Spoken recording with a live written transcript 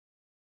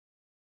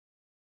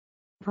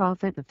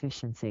Profit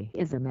efficiency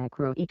is a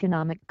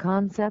macroeconomic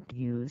concept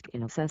used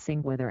in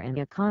assessing whether an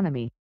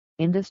economy,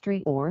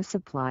 industry or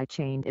supply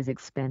chain is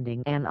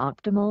expending an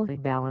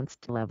optimally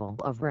balanced level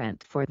of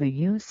rent for the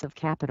use of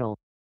capital.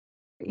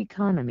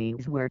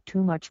 Economies where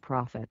too much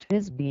profit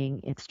is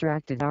being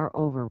extracted are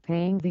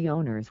overpaying the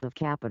owners of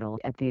capital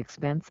at the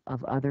expense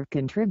of other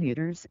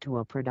contributors to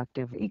a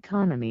productive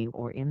economy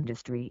or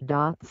industry.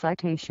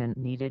 Citation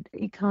needed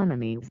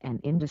economies and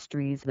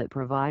industries that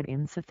provide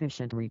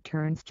insufficient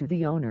returns to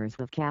the owners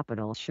of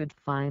capital should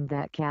find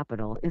that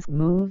capital is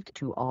moved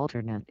to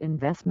alternate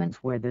investments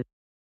where the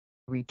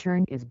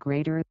return is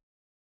greater.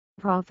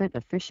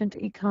 Profit-efficient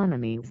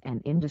economies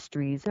and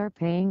industries are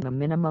paying the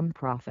minimum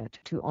profit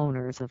to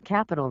owners of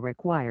capital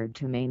required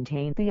to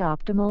maintain the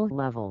optimal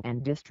level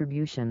and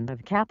distribution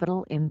of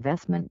capital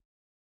investment.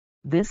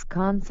 This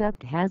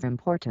concept has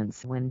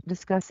importance when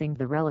discussing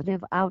the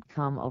relative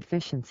outcome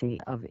efficiency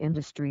of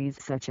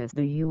industries such as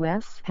the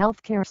U.S.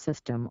 healthcare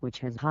system, which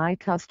has high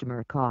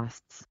customer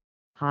costs,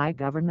 high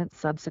government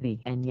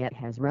subsidy, and yet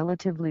has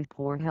relatively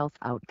poor health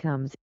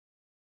outcomes.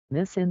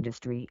 This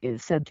industry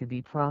is said to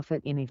be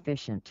profit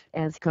inefficient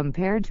as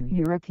compared to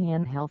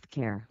European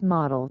healthcare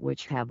model,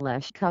 which have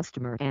less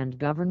customer and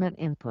government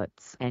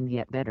inputs and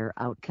yet better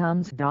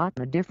outcomes.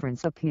 The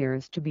difference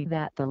appears to be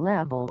that the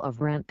level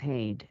of rent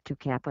paid to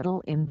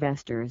capital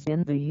investors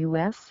in the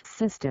U.S.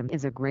 system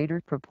is a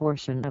greater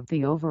proportion of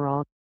the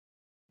overall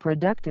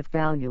productive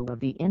value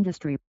of the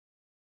industry.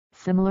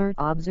 Similar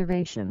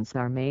observations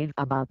are made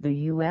about the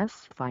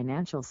U.S.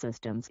 financial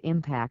system's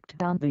impact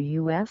on the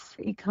U.S.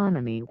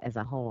 economy as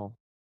a whole.